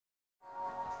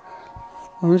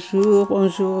Bonjour,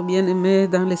 bonjour, bien-aimés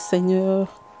dans le Seigneur.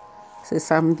 C'est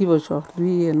samedi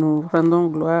aujourd'hui et nous rendons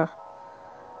gloire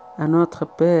à notre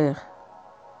Père.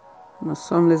 Nous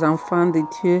sommes les enfants de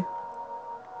Dieu,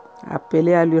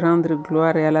 appelés à lui rendre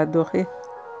gloire et à l'adorer.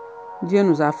 Dieu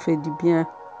nous a fait du bien.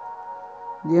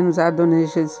 Dieu nous a donné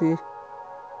Jésus.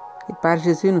 Et par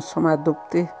Jésus, nous sommes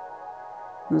adoptés.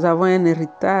 Nous avons un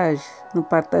héritage. Nous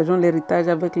partageons l'héritage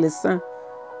avec les saints.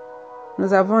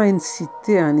 Nous avons une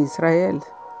cité en Israël.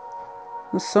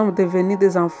 Nous sommes devenus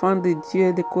des enfants de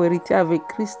Dieu, des co-héritiers avec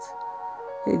Christ.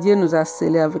 Et Dieu nous a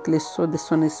scellés avec les sceaux de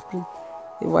son esprit.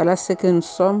 Et voilà ce que nous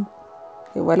sommes.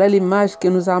 Et voilà l'image que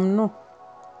nous amenons.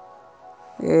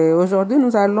 Et aujourd'hui,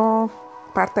 nous allons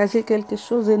partager quelque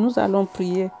chose et nous allons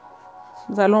prier.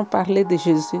 Nous allons parler de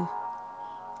Jésus.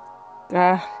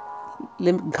 Car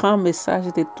le grand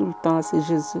message de tout le temps, c'est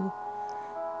Jésus.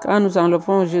 Quand nous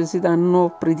enlevons Jésus dans nos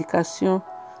prédications,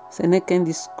 ce n'est qu'un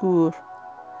discours.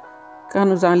 Quand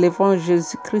nous enlevons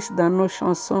Jésus-Christ dans nos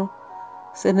chansons,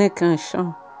 ce n'est qu'un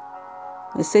chant.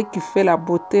 Mais ce qui fait la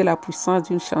beauté et la puissance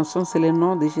d'une chanson, c'est le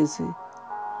nom de Jésus.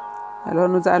 Alors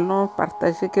nous allons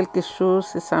partager quelque chose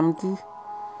ce samedi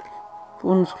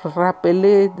pour nous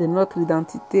rappeler de notre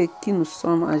identité, qui nous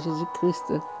sommes en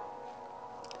Jésus-Christ.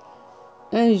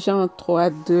 1 Jean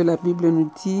 3, 2, la Bible nous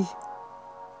dit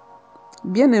 «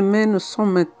 Bien-aimés, nous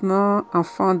sommes maintenant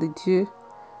enfants de Dieu,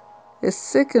 et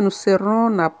ce que nous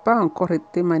serons n'a pas encore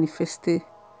été manifesté.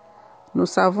 Nous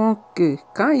savons que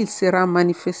quand il sera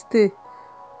manifesté,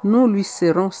 nous lui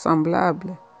serons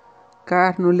semblables,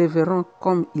 car nous le verrons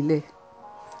comme il est. »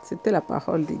 C'était la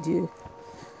parole de Dieu.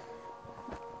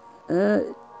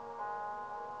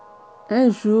 Un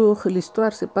jour,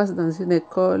 l'histoire se passe dans une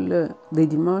école de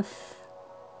dimanche.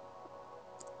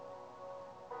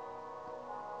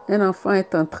 Un enfant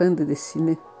est en train de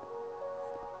dessiner.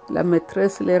 La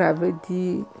maîtresse leur avait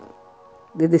dit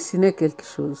de dessiner quelque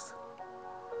chose.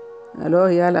 Alors,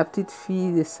 il y a la petite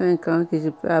fille de 5 ans que je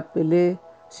peux appeler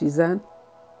Suzanne.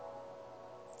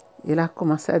 Elle a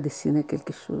commencé à dessiner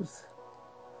quelque chose.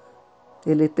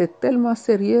 Elle était tellement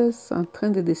sérieuse en train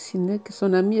de dessiner que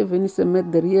son amie est venue se mettre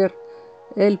derrière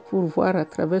elle pour voir à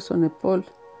travers son épaule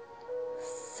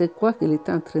c'est quoi qu'elle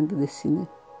était en train de dessiner.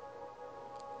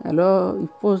 Alors, il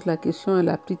pose la question à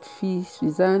la petite fille,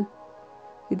 Suzanne.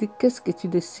 Il dit, qu'est-ce que tu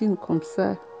dessines comme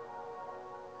ça?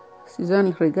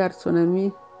 Suzanne regarde son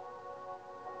amie.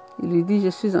 Il lui dit, je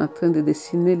suis en train de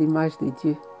dessiner l'image de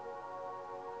Dieu.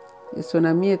 Et son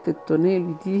ami est étonné, il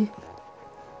lui dit,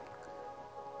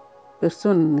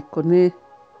 personne ne connaît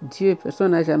Dieu,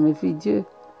 personne n'a jamais vu Dieu.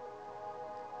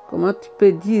 Comment tu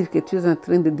peux dire que tu es en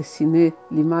train de dessiner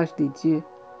l'image de Dieu?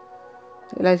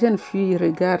 Et la jeune fille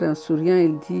regarde en souriant,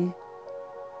 elle dit,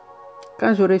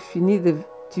 quand j'aurai fini,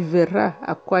 tu verras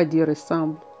à quoi Dieu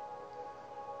ressemble.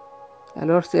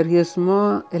 Alors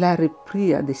sérieusement, elle a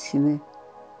repris à dessiner.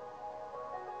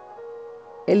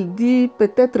 Elle dit,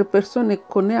 peut-être personne ne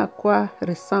connaît à quoi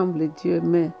ressemble Dieu,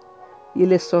 mais ils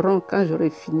le sauront quand j'aurai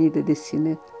fini de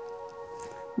dessiner.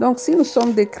 Donc si nous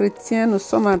sommes des chrétiens, nous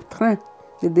sommes en train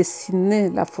de dessiner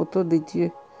la photo de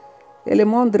Dieu. Et le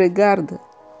monde regarde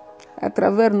à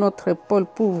travers notre épaule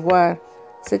pour voir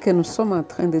ce que nous sommes en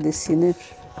train de dessiner.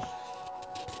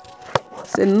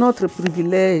 C'est notre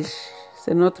privilège,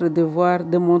 c'est notre devoir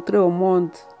de montrer au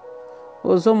monde,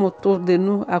 aux hommes autour de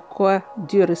nous, à quoi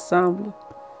Dieu ressemble,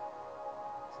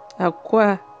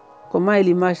 comment est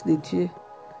l'image de Dieu.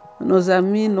 Nos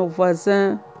amis, nos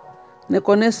voisins ne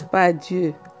connaissent pas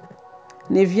Dieu,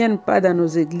 ne viennent pas dans nos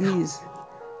églises,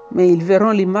 mais ils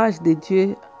verront l'image de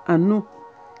Dieu en nous.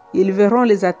 Ils verront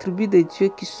les attributs de Dieu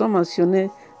qui sont mentionnés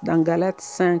dans Galates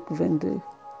 5, 22.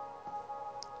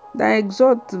 Dans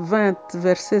Exode 20,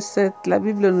 verset 7, la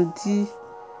Bible nous dit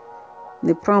 «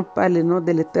 Ne prends pas le nom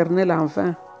de l'Éternel en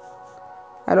vain ».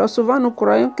 Alors souvent nous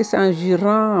croyons que c'est en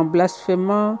jurant, en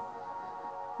blasphémant,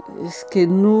 que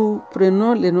nous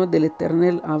prenons le nom de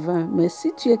l'Éternel en vain. Mais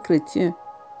si tu es chrétien,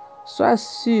 sois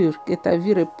sûr que ta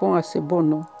vie répond à ce bon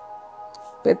nom.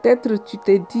 Peut-être tu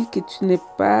te dis que tu n'es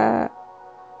pas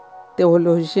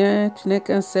théologien, tu n'es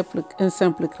qu'un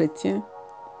simple chrétien.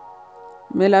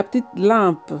 Mais la petite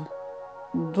lampe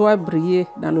doit briller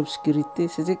dans l'obscurité.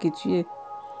 C'est ce que tu es,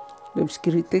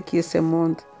 l'obscurité qui est ce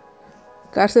monde.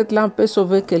 Car cette lampe peut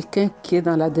sauver quelqu'un qui est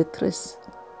dans la détresse.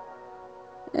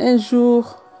 Un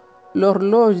jour,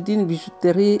 l'horloge d'une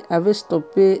bijouterie avait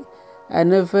stoppé à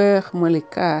 9h moins le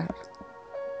quart.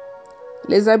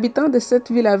 Les habitants de cette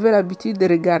ville avaient l'habitude de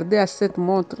regarder à cette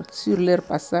montre sur leur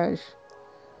passage.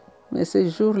 Mais ce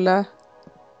jour-là,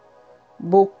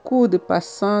 beaucoup de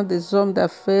passants, des hommes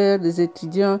d'affaires, des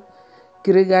étudiants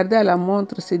qui regardaient à la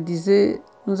montre se disaient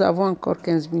 « Nous avons encore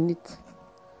 15 minutes ».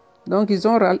 Donc ils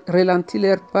ont ralenti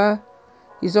leurs pas,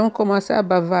 ils ont commencé à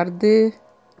bavarder.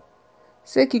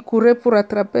 Ceux qui couraient pour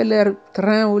attraper leur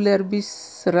train ou leur bus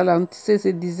se ralentissaient, se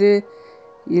disaient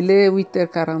il est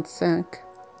 8h45.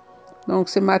 Donc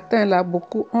ce matin-là,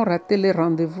 beaucoup ont raté les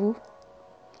rendez-vous,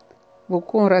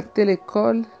 beaucoup ont raté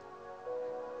l'école,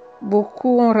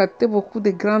 beaucoup ont raté beaucoup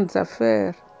de grandes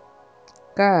affaires,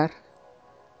 car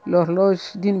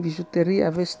l'horloge d'une bijouterie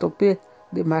avait stoppé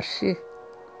de marcher.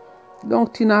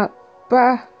 Donc tu n'as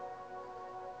pas,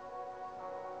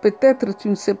 peut-être tu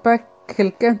ne sais pas,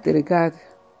 quelqu'un te regarde.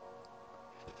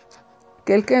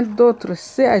 Quelqu'un d'autre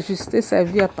sait ajuster sa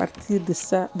vie à partir de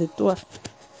ça, de toi.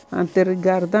 En te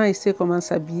regardant, il sait comment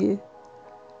s'habiller.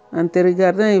 En te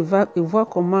regardant, il voit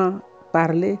comment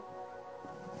parler.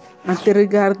 En te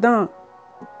regardant,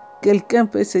 quelqu'un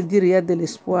peut se dire il y a de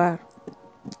l'espoir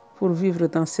pour vivre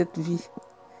dans cette vie.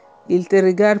 Ils te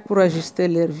regardent pour ajuster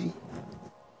leur vie.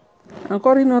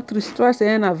 Encore une autre histoire, c'est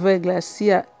un aveugle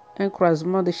assis à un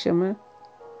croisement de chemin.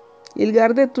 Il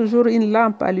gardait toujours une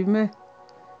lampe allumée.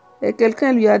 Et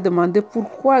quelqu'un lui a demandé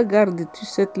pourquoi gardes-tu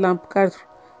cette lampe car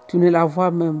tu ne la vois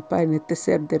même pas, elle ne te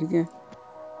sert de rien.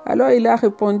 Alors il a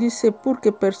répondu, c'est pour que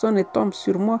personne ne tombe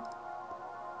sur moi.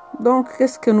 Donc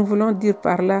qu'est-ce que nous voulons dire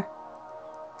par là?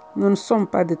 Nous ne sommes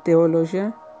pas des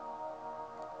théologiens,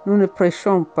 nous ne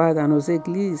prêchons pas dans nos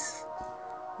églises,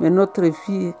 mais notre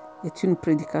vie est une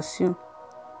prédication.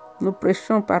 Nous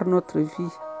prêchons par notre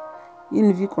vie.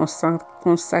 Une vie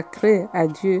consacrée à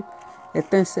Dieu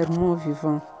est un sermon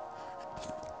vivant.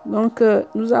 Donc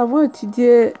nous avons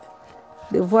étudié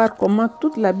de voir comment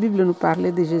toute la Bible nous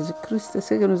parlait de Jésus-Christ. C'est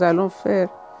ce que nous allons faire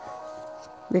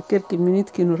les quelques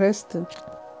minutes qui nous restent.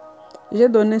 J'ai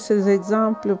donné ces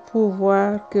exemples pour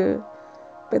voir que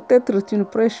peut-être tu ne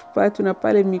prêches pas, tu n'as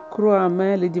pas le micro en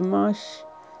main le dimanche,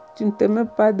 tu ne te mets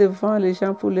pas devant les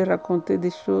gens pour leur raconter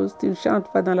des choses, tu ne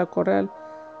chantes pas dans la chorale,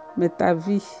 mais ta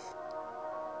vie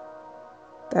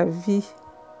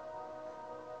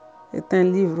est un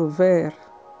livre ouvert.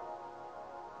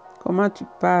 Comment tu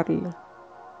parles,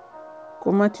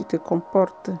 comment tu te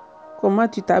comportes, comment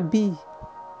tu t'habilles,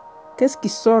 qu'est-ce qui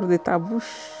sort de ta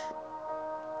bouche.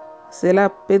 Cela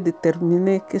peut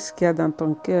déterminer qu'est-ce qu'il y a dans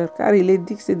ton cœur, car il est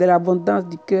dit que c'est de l'abondance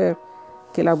du cœur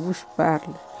que la bouche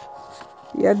parle.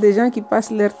 Il y a des gens qui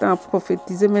passent leur temps à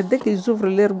prophétiser, mais dès qu'ils ouvrent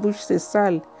leur bouche, c'est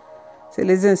sale. C'est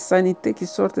les insanités qui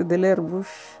sortent de leur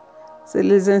bouche. C'est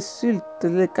les insultes,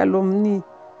 les calomnies,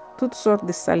 toutes sortes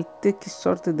de saletés qui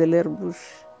sortent de leur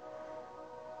bouche.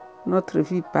 Notre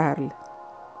vie parle.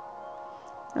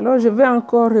 Alors je vais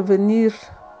encore revenir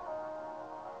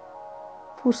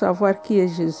pour savoir qui est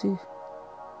Jésus.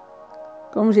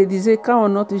 Comme je disais, quand on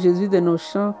note Jésus de nos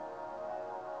chants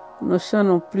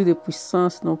n'ont plus de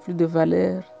puissance, n'ont plus de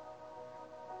valeur.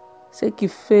 Ce qui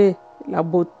fait la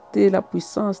beauté, la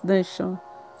puissance d'un chant,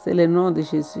 c'est le nom de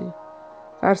Jésus.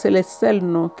 Car c'est le seul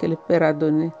nom que le Père a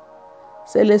donné.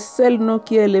 C'est le seul nom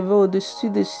qui est élevé au-dessus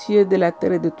des cieux, de la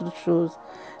terre et de toutes choses.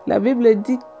 La Bible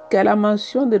dit qu'à la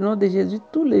mention du nom de Jésus,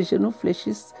 tous les genoux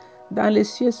fléchissent dans les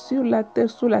cieux, sur la terre,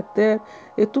 sous la terre,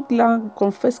 et toute langue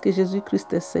confesse que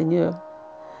Jésus-Christ est Seigneur.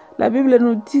 La Bible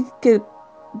nous dit que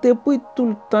depuis tout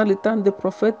le temps des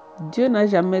prophètes, Dieu n'a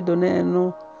jamais donné un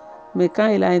nom. Mais quand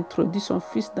il a introduit son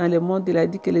Fils dans le monde, il a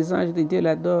dit que les anges de Dieu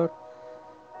l'adorent.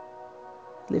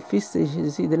 Le Fils de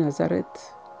Jésus de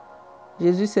Nazareth.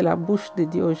 Jésus, c'est la bouche de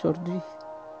Dieu aujourd'hui.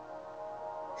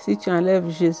 Si tu enlèves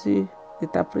Jésus de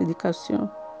ta prédication,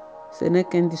 ce n'est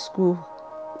qu'un discours.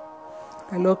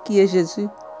 Alors, qui est Jésus?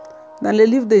 Dans le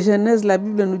livre de Genèse, la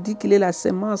Bible nous dit qu'il est la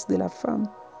sémence de la femme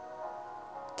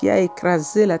qui a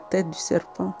écrasé la tête du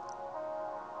serpent.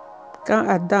 Quand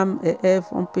Adam et Ève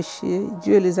ont péché,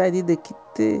 Dieu les a dit de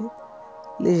quitter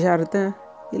les jardins.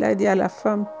 Il a dit à la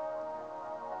femme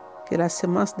que la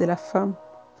sémence de la femme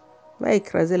va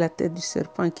écraser la tête du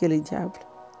serpent qui est le diable.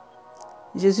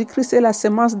 Jésus-Christ est la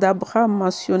sémence d'Abraham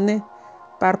mentionnée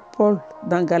par Paul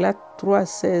dans Galates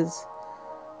 3,16.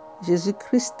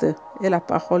 Jésus-Christ est la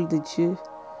parole de Dieu.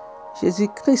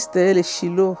 Jésus-Christ est le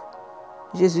Shiloh.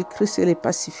 Jésus-Christ est le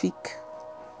Pacifique.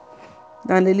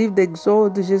 Dans le livre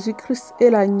d'Exode, Jésus-Christ est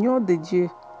l'agneau de Dieu.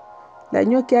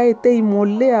 L'agneau qui a été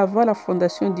immolé avant la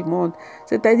fondation du monde,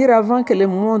 c'est-à-dire avant que le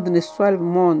monde ne soit le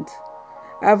monde.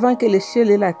 Avant que le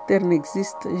ciel et la terre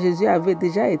n'existent, Jésus avait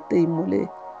déjà été immolé.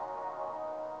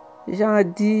 Jean a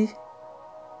dit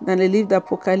dans le livre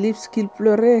d'Apocalypse qu'il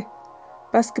pleurait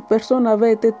parce que personne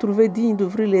n'avait été trouvé digne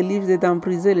d'ouvrir les livres et d'en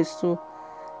briser les sceaux.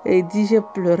 Et il dit, j'ai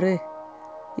pleuré.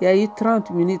 Il y a eu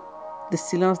 30 minutes de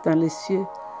silence dans les cieux.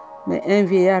 Mais un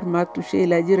vieillard m'a touché.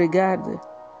 Il a dit, regarde,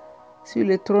 sur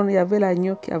le trône, il y avait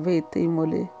l'agneau qui avait été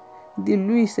immolé. Il dit,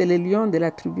 lui, c'est le lion de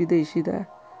la tribu de Juda.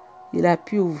 Il a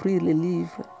pu ouvrir les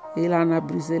livres et il en a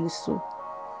brisé les sceaux.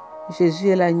 Jésus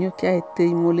est l'agneau qui a été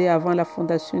immolé avant la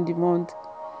fondation du monde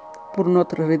pour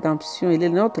notre rédemption. Il est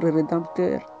notre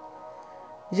rédempteur.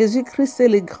 Jésus-Christ est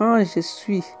le grand je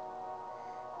suis.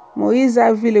 Moïse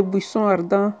a vu les buissons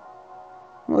ardents.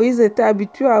 Moïse était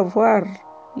habitué à voir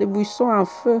les buissons en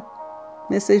feu.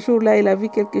 Mais ce jour-là, il a vu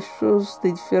quelque chose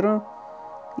de différent.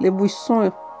 Les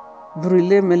buissons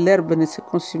brûlaient, mais l'herbe ne se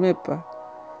consumait pas.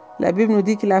 La Bible nous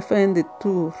dit qu'il a fait un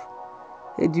détour.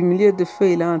 Et du milieu du feu,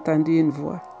 il a entendu une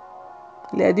voix.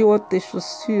 Il a dit, ôte tes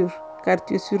chaussures, car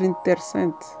tu es sur une terre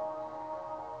sainte.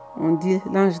 On dit,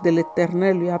 l'ange de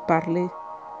l'Éternel lui a parlé.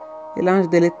 Et l'ange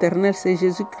de l'Éternel, c'est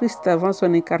Jésus-Christ avant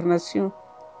son incarnation.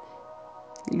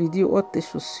 Il lui dit, ôte tes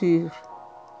chaussures.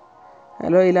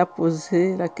 Alors il a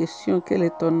posé la question, quel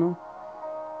est ton nom?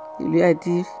 Il lui a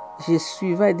dit, je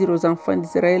suis. Va dire aux enfants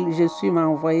d'Israël, je suis m'a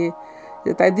envoyé.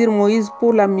 C'est-à-dire, Moïse,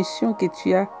 pour la mission que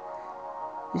tu as,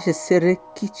 je serai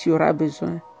qui tu auras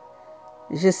besoin.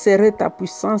 Je serai ta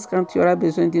puissance quand tu auras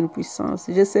besoin d'une puissance.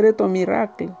 Je serai ton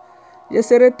miracle. Je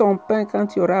serai ton pain quand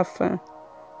tu auras faim.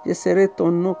 Je serai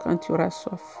ton eau quand tu auras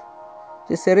soif.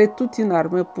 Je serai toute une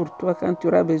armée pour toi quand tu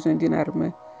auras besoin d'une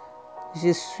armée. Je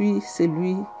suis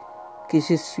celui que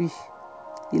je suis.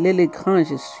 Il est le grand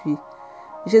je suis.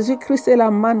 Jésus-Christ est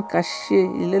la manne cachée.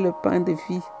 Il est le pain de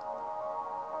vie.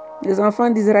 Les enfants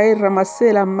d'Israël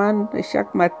ramassaient la manne et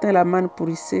chaque matin la manne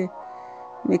pourrissait.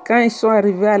 Mais quand ils sont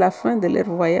arrivés à la fin de leur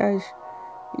voyage,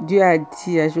 Dieu a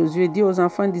dit à Josué, dit aux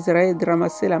enfants d'Israël de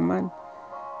ramasser la manne.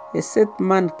 Et cette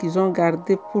manne qu'ils ont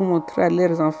gardée pour montrer à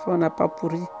leurs enfants n'a pas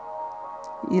pourri.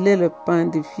 Il est le pain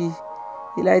de vie.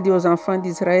 Il a dit aux enfants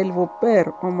d'Israël, vos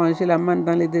pères ont mangé la manne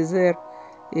dans le désert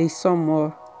et ils sont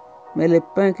morts. Mais le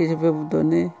pain que je vais vous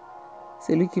donner,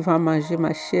 celui qui va manger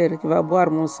ma chair, qui va boire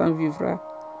mon sang vivra.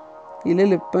 Il est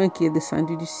le pain qui est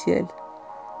descendu du ciel.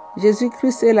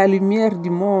 Jésus-Christ est la lumière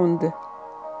du monde.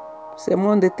 Ce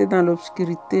monde était dans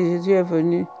l'obscurité. Jésus est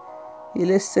venu. Il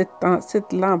est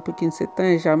cette lampe qui ne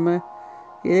s'éteint jamais.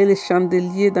 Il est le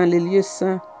chandelier dans les lieux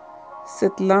saints.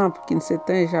 Cette lampe qui ne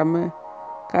s'éteint jamais.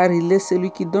 Car il est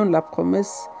celui qui donne la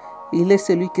promesse. Il est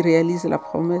celui qui réalise la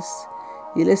promesse.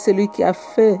 Il est celui qui a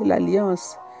fait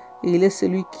l'alliance. Et il est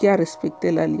celui qui a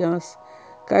respecté l'alliance.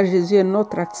 Car Jésus est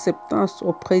notre acceptance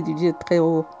auprès du Dieu très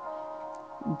haut.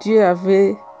 Dieu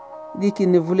avait dit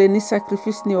qu'il ne voulait ni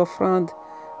sacrifice ni offrande.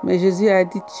 Mais Jésus a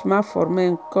dit, tu m'as formé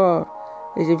un corps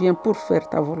et je viens pour faire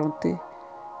ta volonté.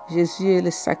 Jésus est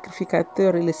le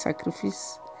sacrificateur et le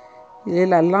sacrifice. Il est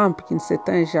la lampe qui ne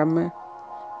s'éteint jamais.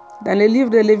 Dans le livre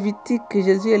de Lévitique,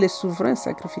 Jésus est le souverain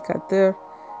sacrificateur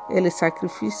et le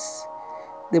sacrifice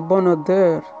de bonne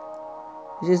odeur.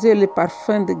 Jésus est le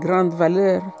parfum de grande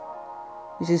valeur.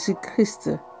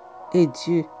 Jésus-Christ est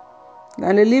Dieu.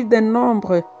 Dans le livre des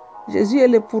Nombres, Jésus est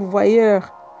le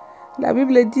pourvoyeur. La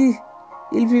Bible dit,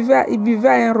 il vivait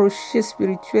à un rocher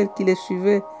spirituel qui le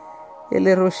suivait et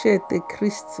le rocher était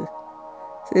Christ.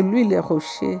 C'est lui le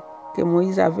rocher que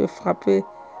Moïse avait frappé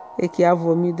et qui a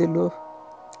vomi de l'eau.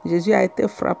 Jésus a été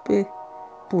frappé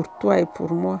pour toi et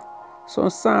pour moi. Son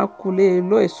sang a coulé et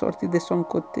l'eau est sortie de son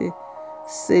côté.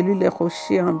 C'est lui le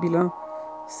rocher ambulant.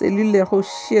 C'est lui le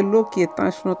rocher, l'eau qui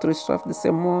étanche notre soif de ce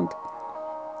monde.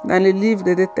 Dans le livre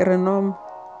de Deutéronome,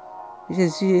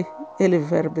 Jésus est le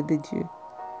Verbe de Dieu.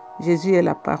 Jésus est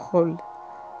la parole.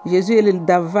 Jésus est le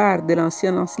Davar de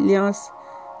l'Ancienne Alliance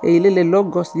et il est le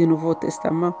Logos du Nouveau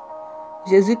Testament.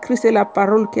 Jésus-Christ est la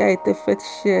parole qui a été faite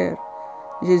chair.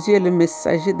 Jésus est le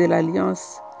messager de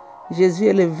l'Alliance. Jésus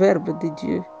est le Verbe de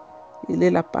Dieu. Il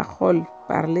est la parole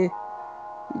parlée.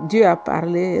 Dieu a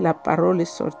parlé et la parole est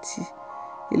sortie.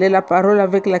 Il est la parole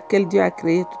avec laquelle Dieu a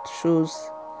créé toutes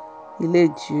choses. Il est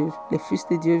Dieu, le Fils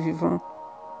de Dieu vivant.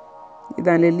 Et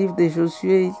dans le livre de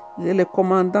Josué, il est le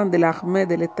commandant de l'armée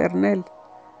de l'Éternel.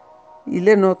 Il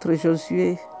est notre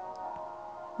Josué,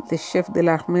 le chef de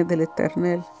l'armée de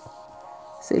l'Éternel.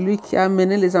 C'est lui qui a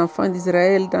amené les enfants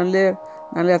d'Israël dans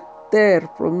la terre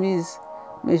promise.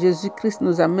 Mais Jésus-Christ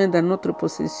nous amène dans notre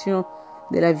possession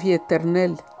de la vie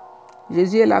éternelle.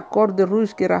 Jésus est la corde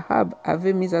rouge que Rahab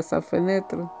avait mise à sa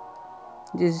fenêtre.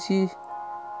 Jésus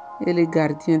est le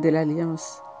gardien de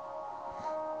l'alliance.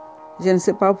 Je ne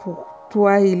sais pas pour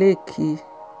toi, il est qui.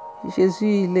 Jésus,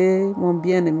 il est mon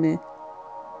bien-aimé.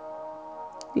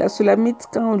 La Sulamite,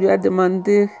 quand on lui a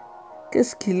demandé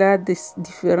qu'est-ce qu'il a de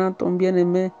différent, ton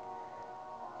bien-aimé,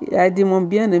 il a dit, mon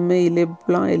bien-aimé, il est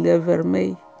blanc et il est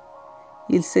vermeil.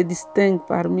 Il se distingue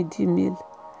parmi 10 000.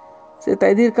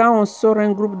 C'est-à-dire, quand on sort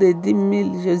un groupe de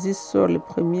 10 000, Jésus sort le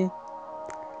premier.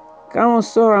 Quand on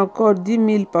sort encore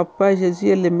 10 000, papa, Jésus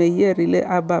est le meilleur, il est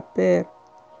Abba Père.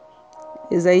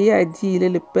 Ésaïe a dit, il est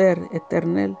le Père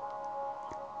éternel.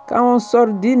 Quand on sort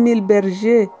 10 000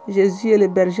 bergers, Jésus est le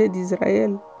berger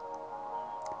d'Israël.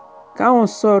 Quand on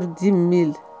sort 10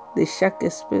 000 de chaque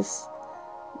espèce,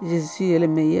 Jésus est le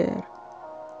meilleur.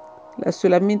 La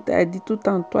Sulamite a dit, tout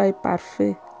en toi est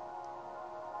parfait.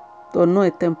 Ton nom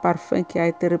est un parfum qui a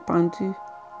été répandu.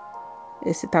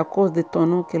 Et c'est à cause de ton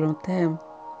nom que l'on t'aime.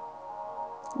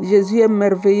 Jésus est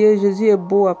merveilleux, Jésus est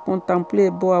beau à contempler,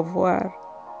 beau à voir.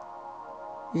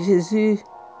 Jésus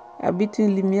habite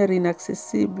une lumière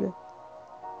inaccessible.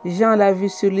 Jean l'a vu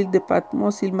sur l'île de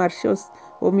Patmos, il marchait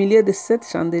au milieu de 7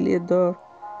 chandeliers d'or.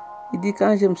 Il dit,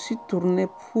 quand je me suis tourné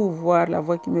pour voir la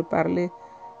voix qui me parlait,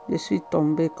 je suis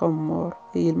tombé comme mort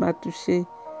et il m'a touché.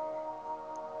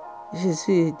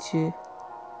 Jésus est Dieu.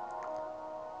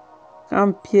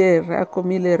 Quand Pierre a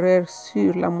commis l'erreur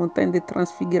sur la montagne de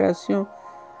transfiguration,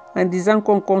 en disant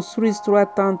qu'on construise 3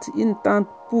 tentes, une tente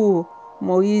pour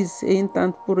Moïse et une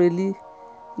tente pour Élie,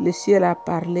 le ciel a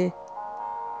parlé.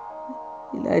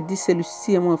 Il a dit,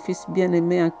 celui-ci est mon fils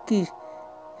bien-aimé en qui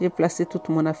j'ai placé toute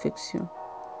mon affection.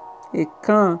 Et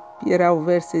quand Pierre a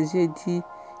ouvert ses yeux, il dit,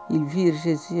 ils virent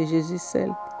Jésus et Jésus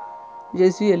seul.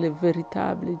 Jésus est le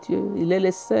véritable Dieu, il est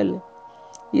le seul.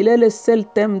 Il est le seul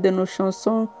thème de nos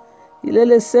chansons, il est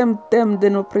le seul thème de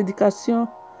nos prédications.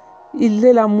 Il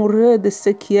est l'amoureux de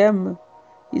ceux qui aiment,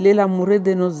 il est l'amoureux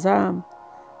de nos âmes.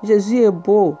 Jésus est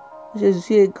beau,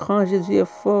 Jésus est grand, Jésus est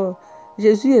fort,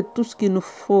 Jésus est tout ce qu'il nous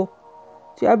faut.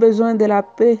 Tu as besoin de la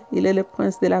paix, il est le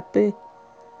prince de la paix.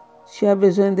 Tu as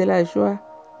besoin de la joie,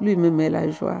 lui-même est la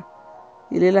joie.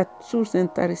 Il est la source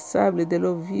intarissable de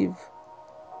l'eau vive.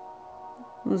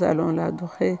 Nous allons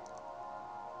l'adorer.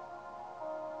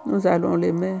 Nous allons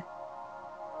l'aimer.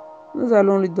 Nous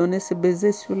allons lui donner ce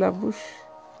baiser sur la bouche.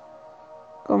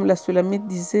 Comme la Sulamite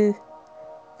disait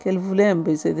qu'elle voulait un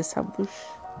baiser de sa bouche.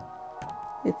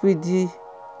 Et puis il dit,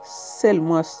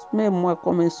 scelle-moi, mets-moi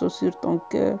comme un sceau sur ton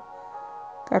cœur,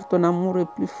 car ton amour est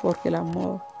plus fort que la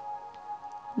mort.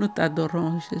 Nous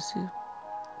t'adorons, Jésus.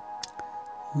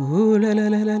 Oh la la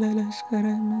la la la la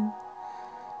shkaraman.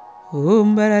 Oh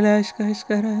mbalala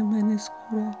shkaraman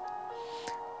iskura.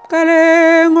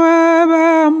 Kalengwa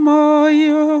ba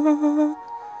moyo.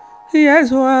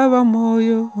 Yesu wa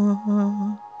moyo.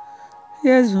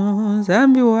 Yesu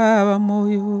zambi wa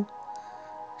moyo.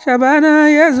 Shabana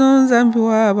Yesu zambi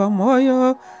wa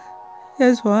moyo.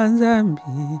 Yesu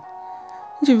zambi.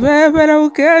 Njivebela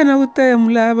ukena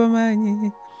kutemulaba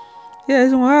manyi.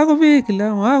 Yesu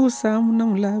wakubikila wakusamuna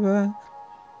mulaba.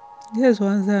 Yesu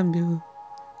zambi.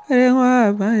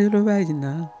 Kalengwa ba yelo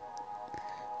bajina.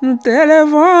 Nous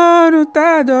t'élèvons, nous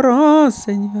t'adorons,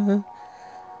 Seigneur.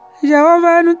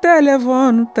 Jéhovah, nous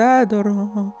t'élèvons, nous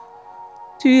t'adorons.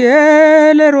 Tu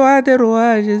es le roi des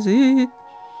rois, Jésus.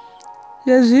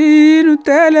 Jésus, nous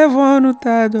t'élèvons, nous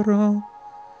t'adorons.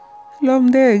 L'homme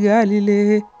de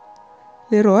Galilée,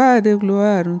 le roi de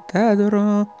gloire, nous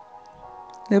t'adorons.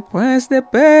 Le prince de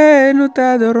paix, nous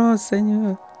t'adorons,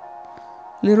 Seigneur.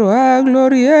 Le roi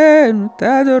glorieux, nous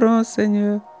t'adorons,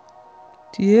 Seigneur.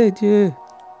 Tu es Dieu.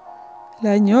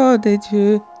 L'agneau de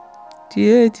Dieu, tu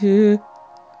es Dieu.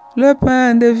 Le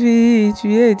pain de vie,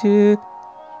 tu es Dieu.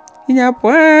 Il n'y a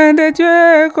point de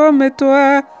Dieu comme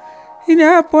toi. Il n'y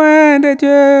a point de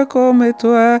Dieu comme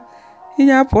toi. Il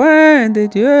n'y a point de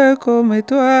Dieu comme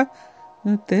toi.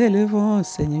 Nous t'élevons,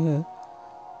 Seigneur.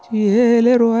 Tu es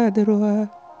le roi des rois.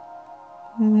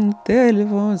 Nous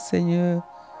t'élevons, Seigneur.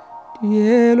 Tu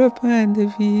es le pain de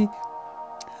vie.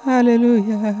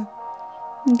 Alléluia.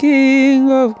 King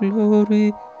of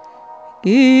glory.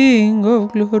 King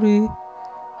of glory,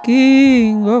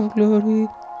 King of glory.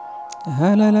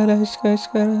 Ah la la la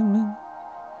shkashkaraman.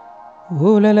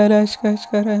 Oh la la la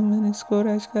shkashkaraman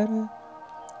skorashkara.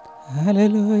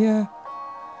 Alléluia.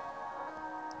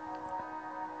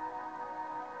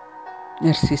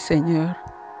 Merci Seigneur.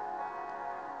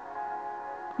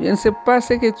 Je ne sais pas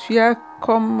ce que tu as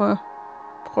comme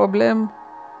problème.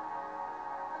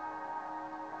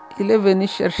 Il est venu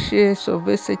chercher,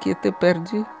 sauver ce qui était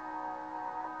perdu.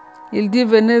 Il dit,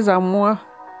 venez à moi.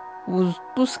 Vous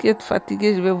tous qui êtes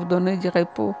fatigués, je vais vous donner du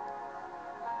repos.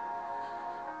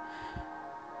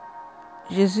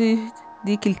 Jésus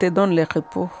dit qu'il te donne le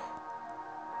repos.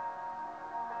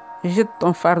 Jette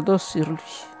ton fardeau sur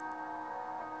lui.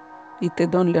 Il te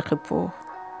donne le repos.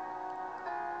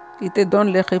 Il te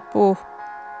donne le repos.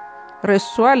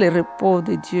 Reçois le repos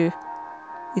de Dieu.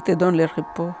 Il te donne le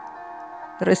repos.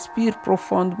 Respire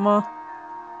profondément.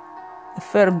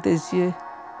 Ferme tes yeux.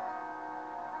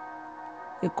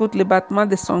 Écoute le battement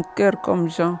de son cœur comme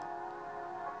Jean.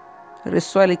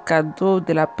 Reçois les cadeaux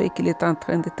de la paix qu'il est en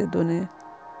train de te donner.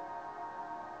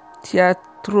 Tu as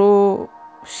trop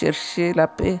cherché la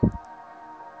paix.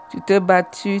 Tu t'es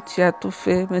battu, tu as tout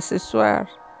fait, mais ce soir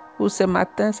ou ce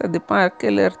matin, ça dépend à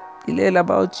quelle heure il est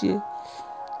là-bas où tu es.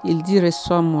 Il dit,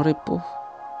 reçois mon repos.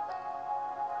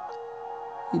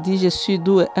 Il dit, je suis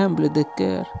doux et humble de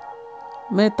cœur.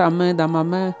 Mets ta main dans ma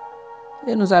main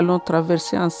et nous allons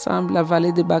traverser ensemble la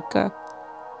vallée de Baca.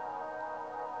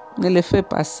 Ne le fais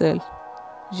pas seul.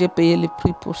 J'ai payé le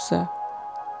prix pour ça.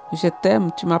 Je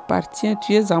t'aime, tu m'appartiens,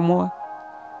 tu es à moi.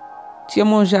 Tu es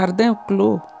mon jardin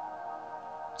clos.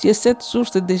 Tu es cette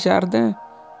source de jardin.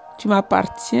 Tu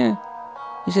m'appartiens.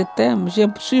 Je t'aime, je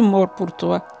suis mort pour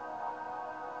toi.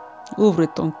 Ouvre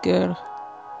ton cœur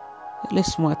et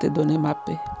laisse-moi te donner ma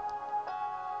paix.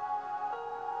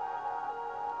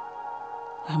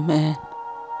 Amen.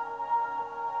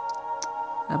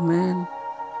 Amen.